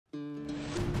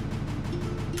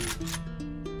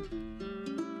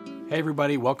Hey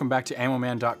everybody, welcome back to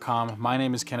AmmoMan.com. My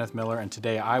name is Kenneth Miller and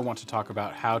today I want to talk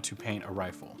about how to paint a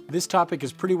rifle. This topic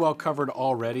is pretty well covered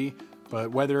already,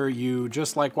 but whether you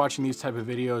just like watching these type of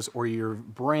videos or you're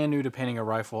brand new to painting a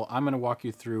rifle, I'm going to walk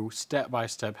you through step by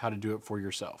step how to do it for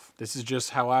yourself. This is just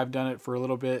how I've done it for a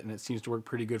little bit and it seems to work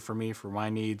pretty good for me for my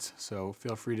needs, so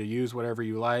feel free to use whatever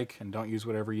you like and don't use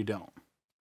whatever you don't.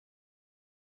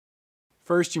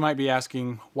 First, you might be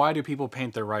asking, why do people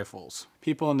paint their rifles?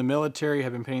 People in the military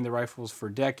have been painting their rifles for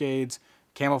decades,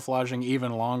 camouflaging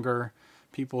even longer.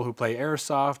 People who play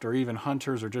airsoft or even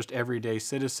hunters or just everyday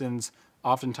citizens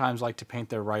oftentimes like to paint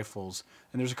their rifles.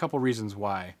 And there's a couple reasons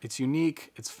why. It's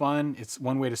unique, it's fun, it's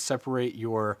one way to separate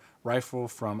your rifle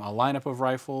from a lineup of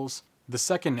rifles. The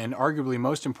second and arguably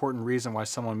most important reason why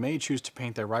someone may choose to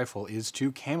paint their rifle is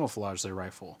to camouflage their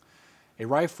rifle. A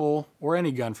rifle, or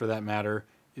any gun for that matter,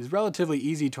 is relatively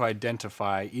easy to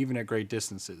identify even at great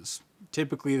distances.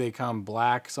 Typically they come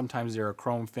black, sometimes they're a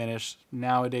chrome finish.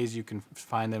 Nowadays you can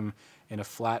find them in a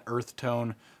flat earth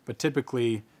tone, but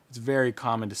typically it's very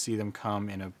common to see them come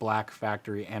in a black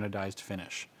factory anodized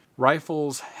finish.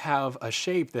 Rifles have a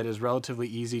shape that is relatively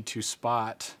easy to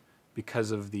spot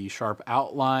because of the sharp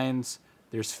outlines.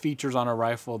 There's features on a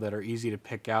rifle that are easy to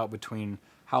pick out, between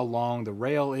how long the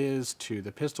rail is, to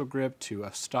the pistol grip, to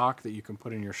a stock that you can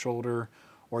put in your shoulder,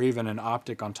 or even an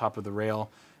optic on top of the rail.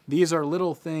 These are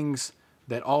little things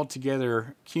that all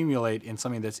together accumulate in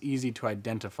something that's easy to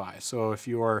identify. So if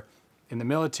you're in the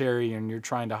military and you're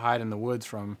trying to hide in the woods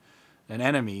from an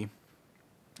enemy,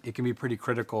 it can be pretty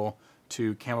critical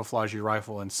to camouflage your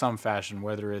rifle in some fashion,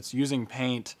 whether it's using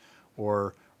paint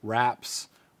or wraps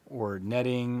or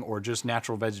netting or just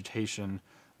natural vegetation.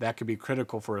 That could be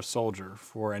critical for a soldier.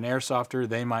 For an airsofter,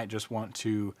 they might just want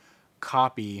to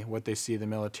copy what they see the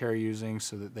military using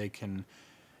so that they can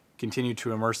continue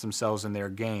to immerse themselves in their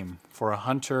game. For a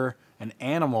hunter, an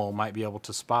animal might be able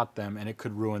to spot them and it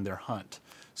could ruin their hunt.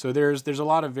 So there's a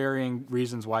lot of varying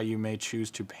reasons why you may choose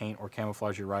to paint or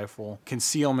camouflage your rifle.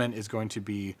 Concealment is going to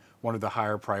be one of the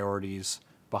higher priorities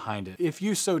behind it. If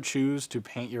you so choose to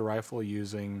paint your rifle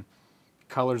using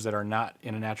colors that are not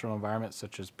in a natural environment,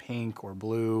 such as pink or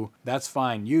blue, that's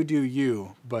fine. You do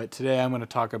you. But today I'm going to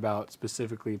talk about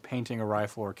specifically painting a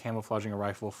rifle or camouflaging a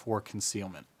rifle for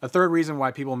concealment. A third reason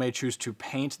why people may choose to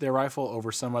paint their rifle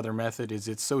over some other method is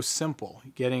it's so simple.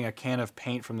 Getting a can of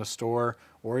paint from the store,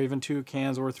 or even 2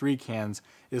 cans or 3 cans,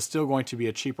 is still going to be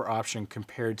a cheaper option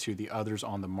compared to the others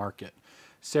on the market.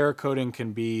 Cerakoting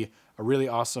can be a really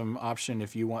awesome option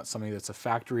if you want something that's a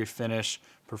factory finish,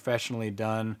 professionally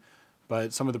done.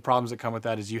 But some of the problems that come with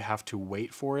that is you have to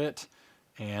wait for it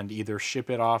and either ship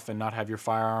it off and not have your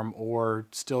firearm, or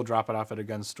still drop it off at a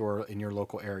gun store in your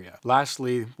local area.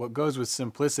 Lastly, what goes with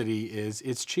simplicity is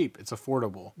it's cheap, it's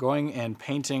affordable. Going and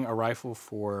painting a rifle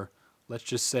for, let's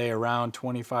just say, around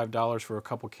 $25 for a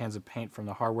couple cans of paint from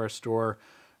the hardware store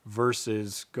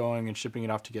versus going and shipping it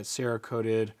off to get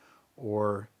Cerakoted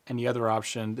or any other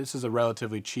option, this is a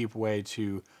relatively cheap way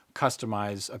to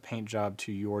customize a paint job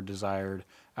to your desired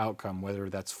outcome, whether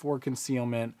that's for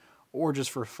concealment or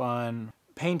just for fun.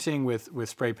 Painting with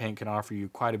spray paint can offer you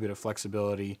quite a bit of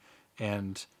flexibility,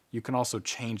 and you can also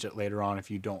change it later on if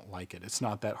you don't like it. It's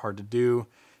not that hard to do.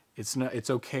 It's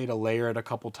okay to layer it a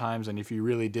couple times, and if you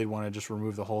really did want to just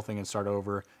remove the whole thing and start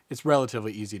over, it's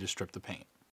relatively easy to strip the paint.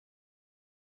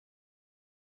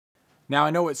 Now, I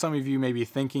know what some of you may be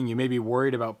thinking. You may be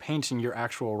worried about painting your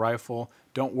actual rifle.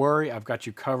 Don't worry, I've got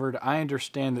you covered. I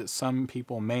understand that some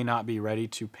people may not be ready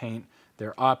to paint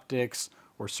their optics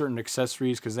or certain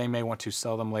accessories because they may want to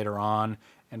sell them later on,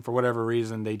 and for whatever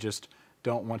reason they just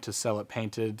don't want to sell it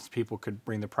painted. People could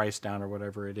bring the price down or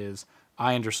whatever it is.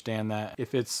 I understand that.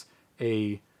 If it's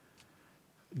a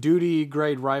duty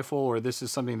grade rifle or this is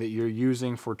something that you're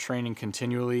using for training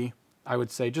continually, I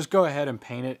would say just go ahead and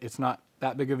paint it. It's not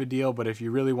that big of a deal, but if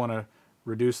you really want to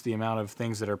reduce the amount of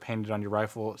things that are painted on your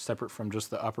rifle separate from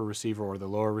just the upper receiver or the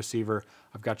lower receiver,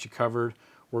 I've got you covered.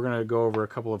 We're going to go over a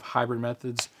couple of hybrid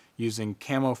methods using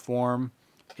camo form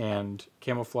and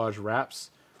camouflage wraps.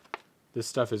 This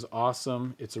stuff is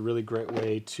awesome. It's a really great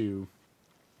way to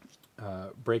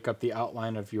break up the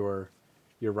outline of your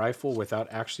rifle without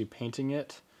actually painting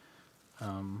it.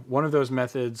 One of those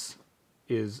methods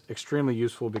is extremely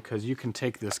useful because you can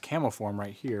take this camo form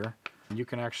right here, you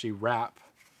can actually wrap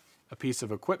a piece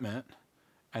of equipment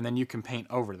and then you can paint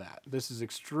over that. This is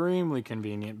extremely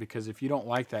convenient because if you don't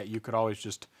like that, you could always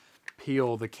just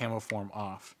peel the camo form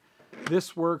off.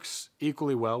 This works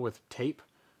equally well with tape.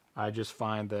 I just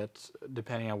find that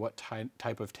depending on what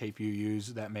type of tape you use,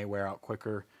 that may wear out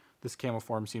quicker. This camo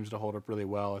form seems to hold up really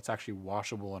well. It's actually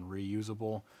washable and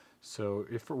reusable. So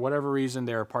if for whatever reason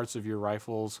there are parts of your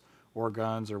rifles or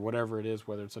guns or whatever it is,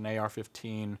 whether it's an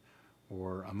AR-15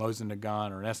 or a Mosin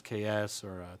gun or an SKS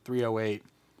or a 308.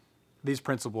 These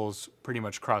principles pretty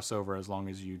much cross over as long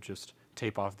as you just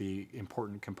tape off the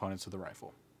important components of the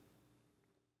rifle.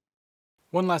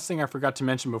 One last thing I forgot to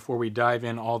mention before we dive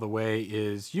in all the way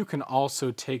is you can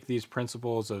also take these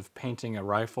principles of painting a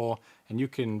rifle and you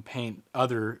can paint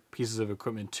other pieces of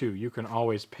equipment too. You can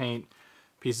always paint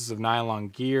pieces of nylon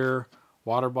gear,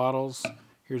 water bottles.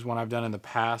 Here's one I've done in the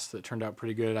past that turned out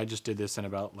pretty good. I just did this in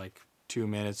about like 2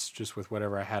 minutes just with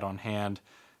whatever I had on hand.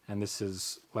 And this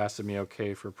has lasted me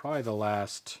okay for probably the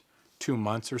last 2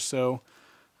 months or so.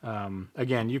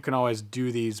 Again, you can always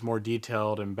do these more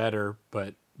detailed and better,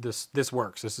 but this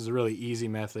works. This is a really easy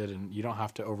method and you don't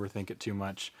have to overthink it too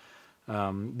much.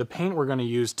 The paint we're going to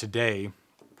use today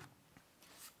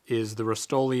is the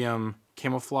Rust-Oleum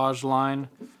camouflage line.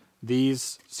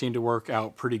 These seem to work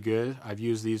out pretty good. I've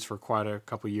used these for quite a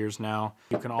couple years now.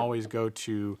 You can always go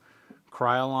to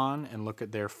Krylon and look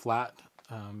at their flat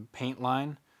paint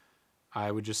line. I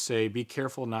would just say be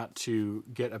careful not to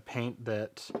get a paint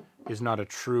that is not a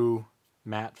true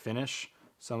matte finish.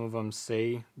 Some of them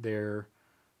say they're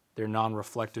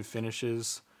non-reflective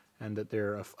finishes and that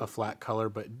they're a flat color,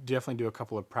 but definitely do a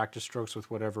couple of practice strokes with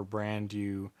whatever brand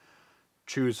you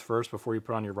choose first before you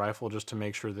put on your rifle, just to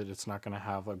make sure that it's not going to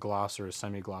have a gloss or a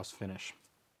semi-gloss finish.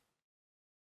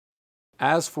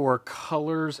 As for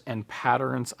colors and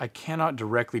patterns, I cannot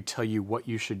directly tell you what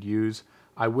you should use.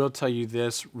 I will tell you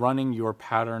this: running your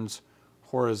patterns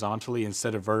horizontally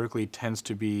instead of vertically tends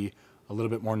to be a little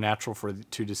bit more natural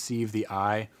to deceive the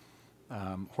eye.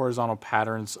 Horizontal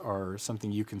patterns are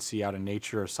something you can see out in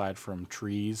nature aside from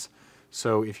trees.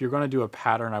 So if you're going to do a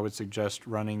pattern, I would suggest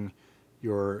running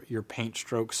your paint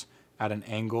strokes at an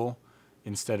angle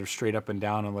instead of straight up and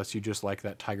down, unless you just like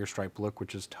that tiger stripe look,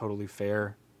 which is totally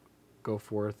fair. Go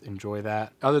forth, enjoy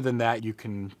that. Other than that, you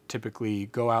can typically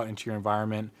go out into your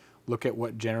environment, look at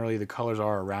what generally the colors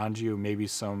are around you, maybe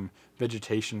some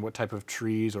vegetation, what type of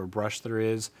trees or brush there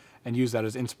is, and use that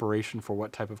as inspiration for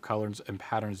what type of colors and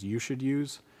patterns you should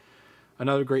use.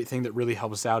 Another great thing that really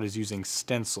helps out is using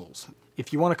stencils.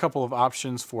 If you want a couple of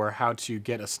options for how to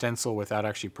get a stencil without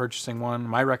actually purchasing one,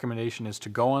 my recommendation is to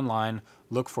go online,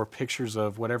 look for pictures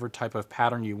of whatever type of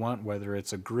pattern you want, whether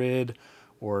it's a grid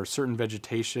or certain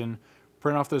vegetation,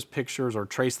 print off those pictures or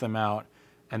trace them out,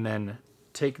 and then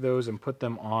take those and put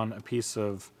them on a piece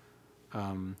of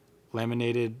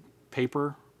laminated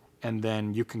paper, and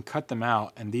then you can cut them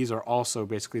out, and these are also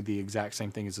basically the exact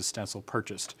same thing as a stencil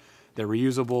purchased. They're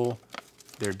reusable,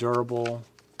 they're durable,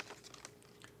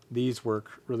 these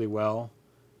work really well,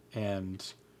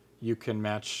 and you can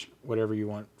match whatever you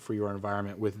want for your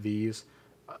environment with these.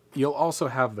 You'll also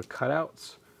have the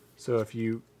cutouts, so if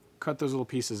you cut those little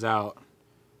pieces out,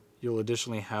 you'll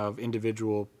additionally have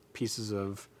individual pieces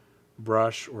of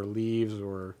brush or leaves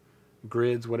or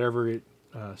grids, whatever it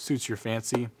suits your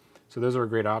fancy. So those are a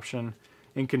great option.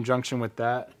 In conjunction with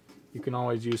that, you can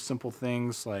always use simple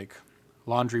things like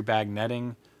laundry bag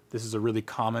netting. This is a really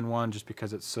common one just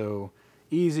because it's so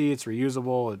easy, it's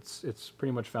reusable, it's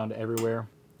pretty much found everywhere.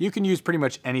 You can use pretty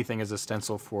much anything as a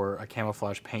stencil for a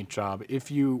camouflage paint job. If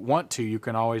you want to, you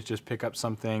can always just pick up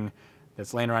something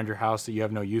that's laying around your house that you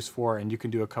have no use for, and you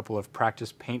can do a couple of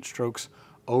practice paint strokes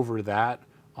over that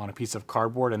on a piece of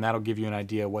cardboard, and that'll give you an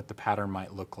idea what the pattern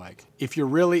might look like. If you're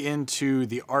really into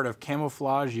the art of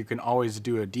camouflage, you can always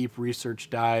do a deep research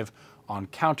dive on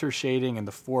counter shading and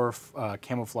the 4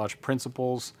 camouflage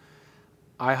principles.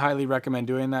 I highly recommend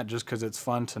doing that just because it's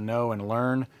fun to know and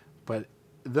learn, but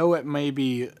though it may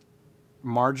be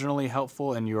marginally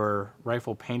helpful in your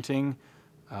rifle painting,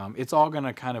 it's all going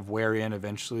to kind of wear in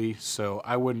eventually, so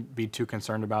I wouldn't be too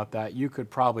concerned about that. You could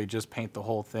probably just paint the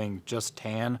whole thing just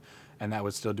tan, and that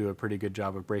would still do a pretty good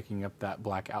job of breaking up that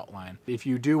black outline. If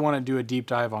you do want to do a deep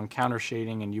dive on counter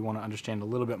shading and you want to understand a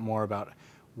little bit more about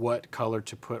what color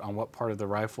to put on what part of the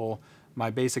rifle, my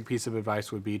basic piece of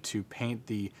advice would be to paint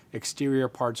the exterior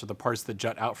parts or the parts that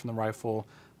jut out from the rifle,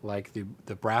 like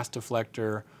the brass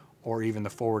deflector or even the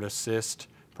forward assist,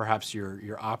 perhaps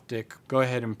your optic. Go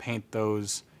ahead and paint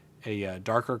those a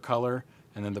darker color,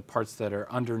 and then the parts that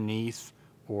are underneath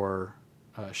or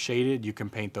shaded, you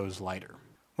can paint those lighter.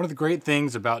 One of the great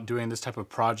things about doing this type of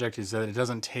project is that it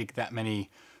doesn't take that many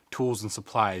tools and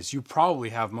supplies. You probably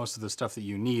have most of the stuff that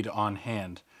you need on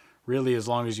hand. Really, as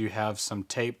long as you have some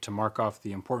tape to mark off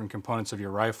the important components of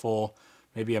your rifle,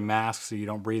 maybe a mask so you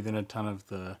don't breathe in a ton of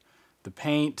the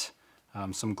paint,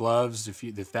 some gloves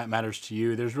if that matters to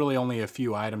you. There's really only a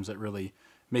few items that really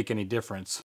make any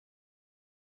difference.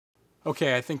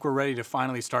 Okay, I think we're ready to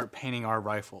finally start painting our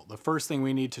rifle. The first thing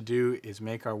we need to do is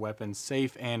make our weapon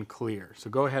safe and clear. So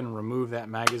go ahead and remove that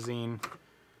magazine.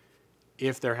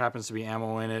 If there happens to be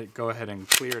ammo in it, go ahead and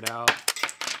clear it out.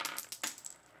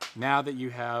 Now that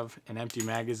you have an empty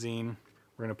magazine,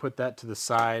 we're going to put that to the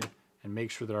side and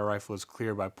make sure that our rifle is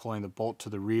clear by pulling the bolt to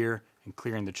the rear and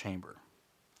clearing the chamber.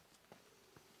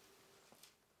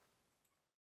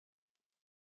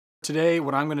 Today,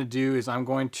 what I'm going to do is I'm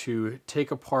going to take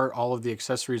apart all of the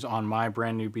accessories on my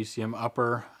brand new BCM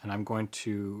upper, and I'm going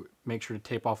to make sure to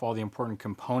tape off all the important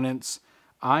components.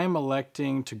 I'm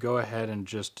electing to go ahead and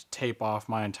just tape off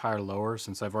my entire lower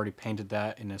since I've already painted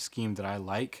that in a scheme that I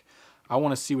like. I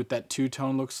want to see what that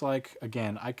two-tone looks like.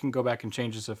 Again, I can go back and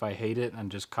change this if I hate it and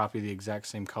just copy the exact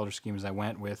same color scheme as I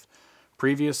went with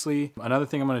previously. Another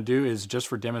thing I'm going to do is, just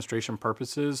for demonstration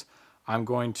purposes, I'm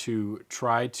going to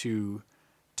try to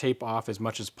tape off as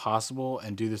much as possible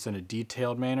and do this in a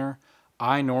detailed manner.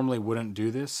 I normally wouldn't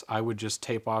do this. I would just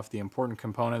tape off the important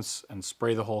components and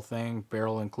spray the whole thing,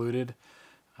 barrel included.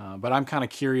 But I'm kind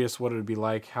of curious what it would be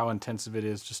like, how intensive it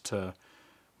is just to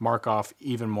mark off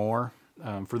even more.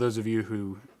 For those of you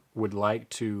who would like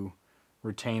to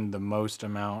retain the most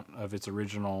amount of its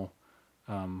original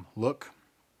look.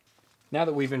 Now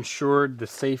that we've ensured the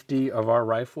safety of our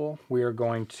rifle, we are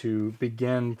going to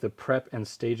begin the prep and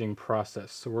staging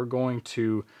process. So we're going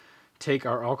to take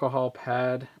our alcohol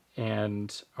pad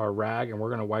and our rag, and we're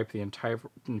going to wipe the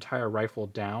entire rifle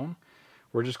down.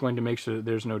 We're just going to make sure that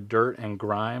there's no dirt and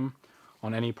grime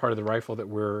on any part of the rifle that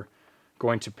we're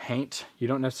going to paint. You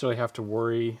don't necessarily have to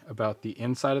worry about the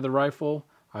inside of the rifle.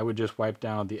 I would just wipe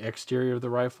down the exterior of the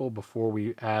rifle before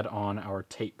we add on our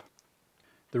tape.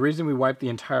 The reason we wipe the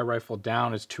entire rifle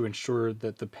down is to ensure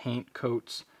that the paint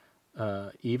coats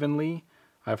evenly.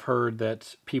 I've heard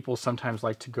that people sometimes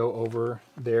like to go over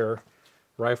their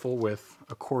rifle with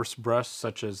a coarse brush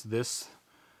such as this.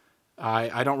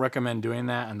 I don't recommend doing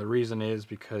that, and the reason is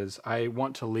because I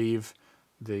want to leave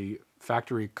the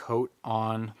factory coat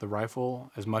on the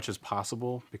rifle as much as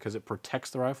possible because it protects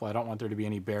the rifle. I don't want there to be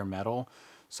any bare metal,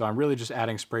 so I'm really just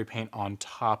adding spray paint on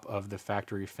top of the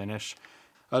factory finish.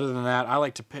 Other than that, I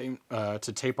like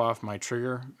to tape off my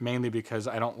trigger, mainly because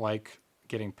I don't like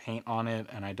getting paint on it,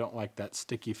 and I don't like that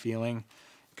sticky feeling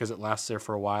because it lasts there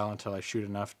for a while until I shoot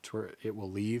enough to where it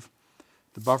will leave.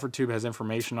 The buffer tube has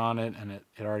information on it, and it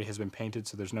already has been painted,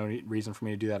 so there's no reason for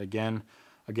me to do that again.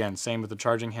 Again, same with the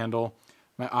charging handle.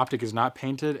 My optic is not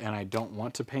painted, and I don't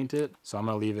want to paint it, so I'm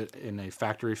going to leave it in a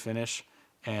factory finish.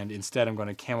 And instead I'm going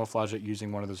to camouflage it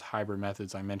using one of those hybrid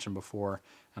methods I mentioned before,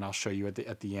 and I'll show you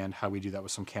at the end how we do that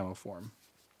with some camo form.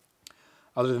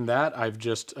 Other than that, I've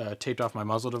just taped off my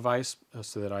muzzle device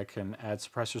so that I can add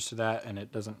suppressors to that and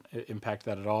it doesn't impact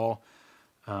that at all.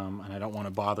 And I don't want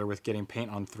to bother with getting paint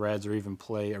on threads or even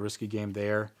play a risky game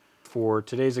there. For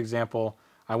today's example,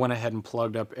 I went ahead and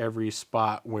plugged up every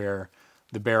spot where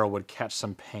the barrel would catch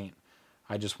some paint.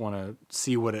 I just want to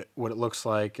see what it looks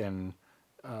like and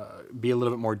be a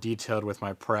little bit more detailed with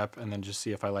my prep, and then just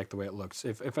see if I like the way it looks.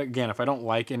 If I don't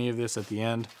like any of this at the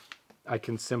end, I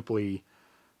can simply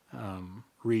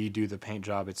redo the paint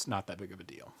job. It's not that big of a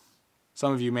deal.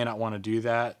 Some of you may not want to do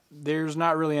that. There's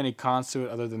not really any cons to it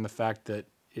other than the fact that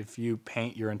if you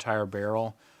paint your entire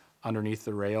barrel underneath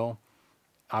the rail,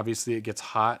 obviously it gets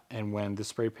hot, and when the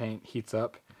spray paint heats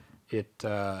up, it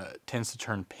tends to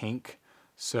turn pink.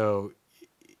 So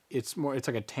it's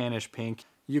like a tannish pink.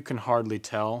 You can hardly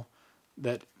tell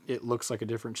that it looks like a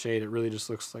different shade. It really just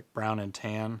looks like brown and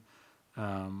tan.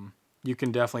 You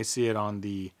can definitely see it on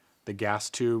the gas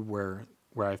tube where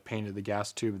I've painted the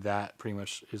gas tube. That pretty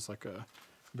much is like a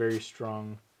very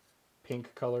strong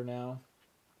pink color now.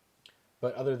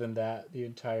 But other than that, the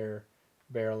entire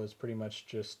barrel is pretty much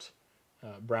just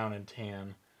brown and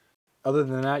tan. Other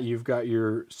than that, you've got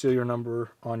your serial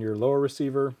number on your lower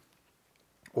receiver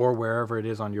or wherever it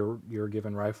is on your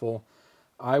given rifle.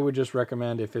 I would just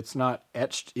recommend, if it's not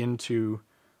etched into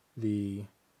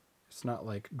it's not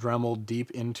like dremeled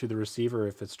deep into the receiver,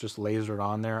 if it's just lasered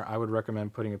on there, I would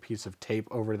recommend putting a piece of tape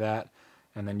over that,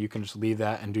 and then you can just leave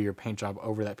that and do your paint job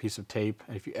over that piece of tape.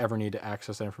 And if you ever need to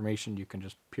access that information, you can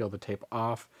just peel the tape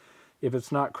off. If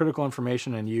it's not critical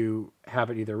information and you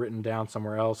have it either written down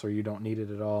somewhere else or you don't need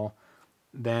it at all,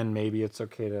 then maybe it's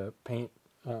okay to paint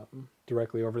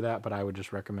directly over that, but I would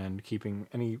just recommend keeping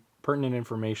any pertinent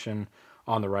information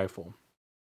on the rifle.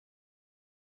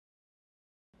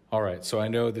 All right, so I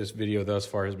know this video thus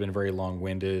far has been very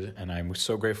long-winded, and I'm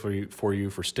so grateful for you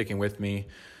for sticking with me.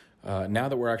 Now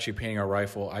that we're actually painting our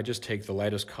rifle, I just take the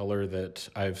lightest color that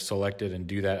I've selected and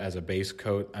do that as a base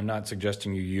coat. I'm not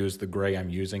suggesting you use the gray I'm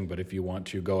using, but if you want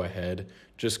to, go ahead.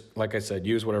 Just like I said,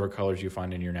 use whatever colors you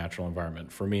find in your natural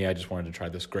environment. For me, I just wanted to try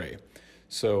this gray.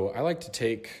 So I like to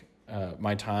take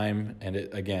my time, and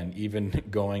again, even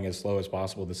going as slow as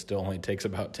possible, this still only takes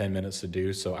about 10 minutes to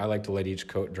do. So I like to let each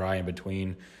coat dry in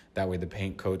between. That way the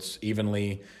paint coats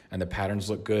evenly and the patterns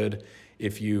look good.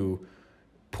 If you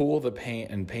pull the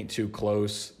paint and paint too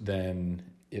close, then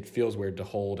it feels weird to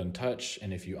hold and touch.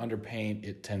 And if you underpaint,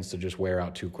 it tends to just wear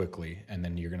out too quickly. And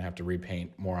then you're gonna have to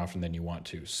repaint more often than you want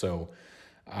to. So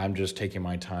I'm just taking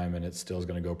my time, and it still is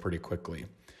gonna go pretty quickly.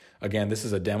 Again, this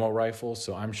is a demo rifle,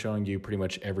 so I'm showing you pretty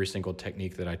much every single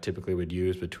technique that I typically would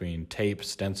use between tape,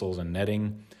 stencils, and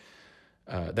netting.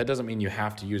 That doesn't mean you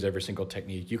have to use every single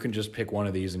technique. You can just pick one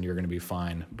of these and you're gonna be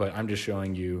fine. But I'm just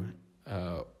showing you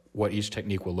what each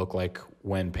technique will look like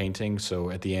when painting. So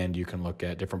at the end, you can look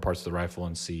at different parts of the rifle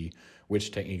and see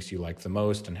which techniques you like the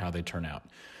most and how they turn out.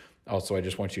 Also, I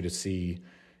just want you to see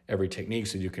every technique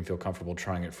so you can feel comfortable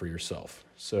trying it for yourself.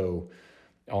 So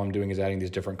all I'm doing is adding these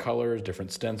different colors,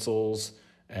 different stencils,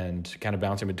 and kind of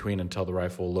bouncing between until the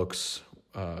rifle looks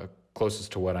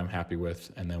closest to what I'm happy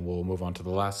with. And then we'll move on to the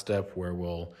last step, where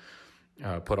we'll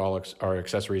put all our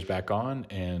accessories back on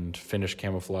and finish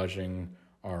camouflaging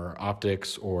our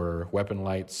optics or weapon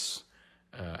lights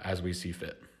as we see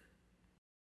fit.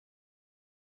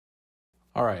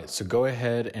 All right, so go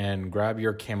ahead and grab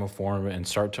your camo form and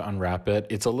start to unwrap it.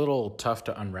 It's a little tough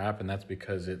to unwrap, and that's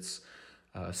because it's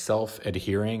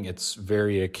self-adhering. It's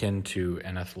very akin to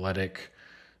an athletic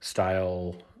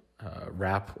style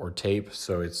wrap or tape.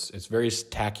 So it's very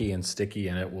tacky and sticky,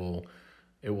 and it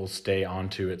will stay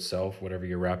onto itself, whatever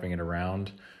you're wrapping it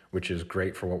around, which is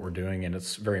great for what we're doing. And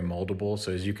it's very moldable.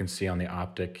 So as you can see on the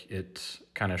optic, it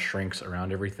kind of shrinks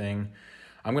around everything.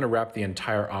 I'm going to wrap the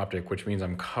entire optic, which means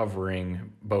I'm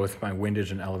covering both my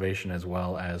windage and elevation as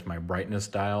well as my brightness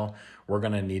dial. We're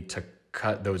going to need to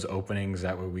cut those openings.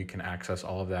 That way we can access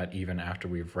all of that even after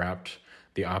we've wrapped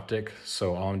the optic.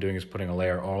 So all I'm doing is putting a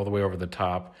layer all the way over the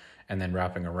top and then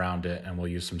wrapping around it, and we'll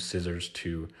use some scissors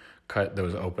to cut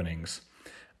those openings.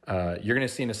 You're going to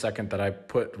see in a second that I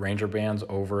put Ranger bands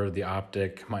over the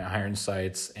optic, my iron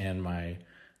sights, and my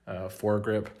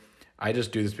foregrip. I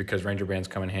just do this because Ranger bands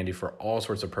come in handy for all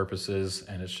sorts of purposes,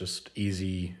 and it's just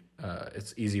easy.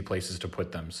 It's easy places to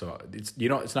put them. So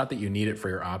it's not that you need it for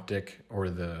your optic or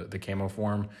the camo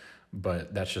form,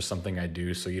 but that's just something I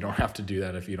do. So you don't have to do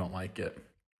that if you don't like it.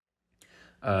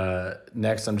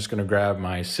 Next, I'm just going to grab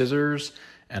my scissors,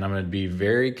 and I'm going to be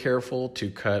very careful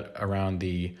to cut around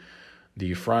the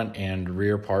front and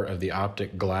rear part of the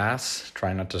optic glass.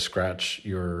 Try not to scratch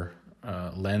your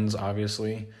lens,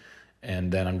 obviously.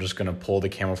 And then I'm just going to pull the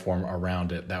camo form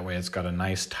around it. That way it's got a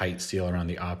nice tight seal around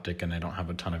the optic, and I don't have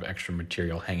a ton of extra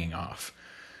material hanging off.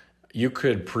 You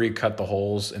could pre-cut the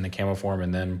holes in the camo form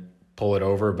and then pull it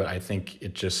over, but I think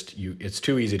it's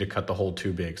too easy to cut the hole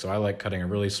too big. So I like cutting a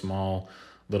really small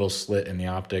little slit in the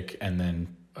optic and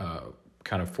then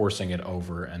kind of forcing it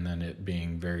over, and then it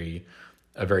being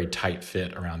a very tight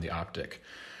fit around the optic.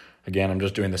 Again, I'm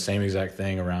just doing the same exact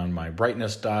thing around my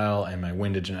brightness dial and my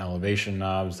windage and elevation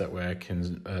knobs. That way I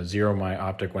can zero my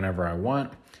optic whenever I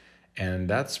want. And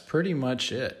that's pretty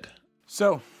much it.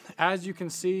 So, as you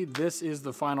can see, this is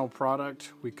the final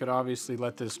product. We could obviously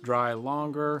let this dry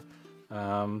longer,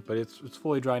 but it's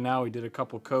fully dry now. We did a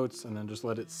couple coats and then just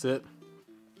let it sit.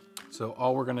 So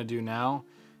all we're gonna do now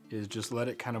is just let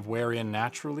it kind of wear in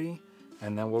naturally,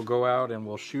 and then we'll go out and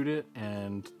we'll shoot it,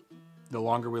 and the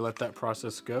longer we let that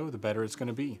process go, the better it's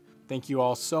gonna be. Thank you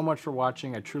all so much for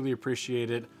watching. I truly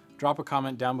appreciate it. Drop a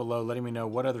comment down below letting me know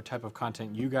what other type of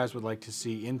content you guys would like to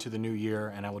see into the new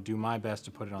year, and I will do my best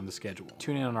to put it on the schedule.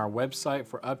 Tune in on our website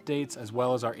for updates, as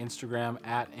well as our Instagram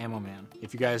 @AmmoMan.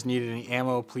 If you guys needed any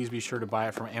ammo, please be sure to buy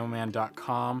it from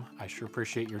ammoman.com. I sure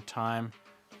appreciate your time.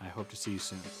 I hope to see you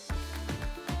soon.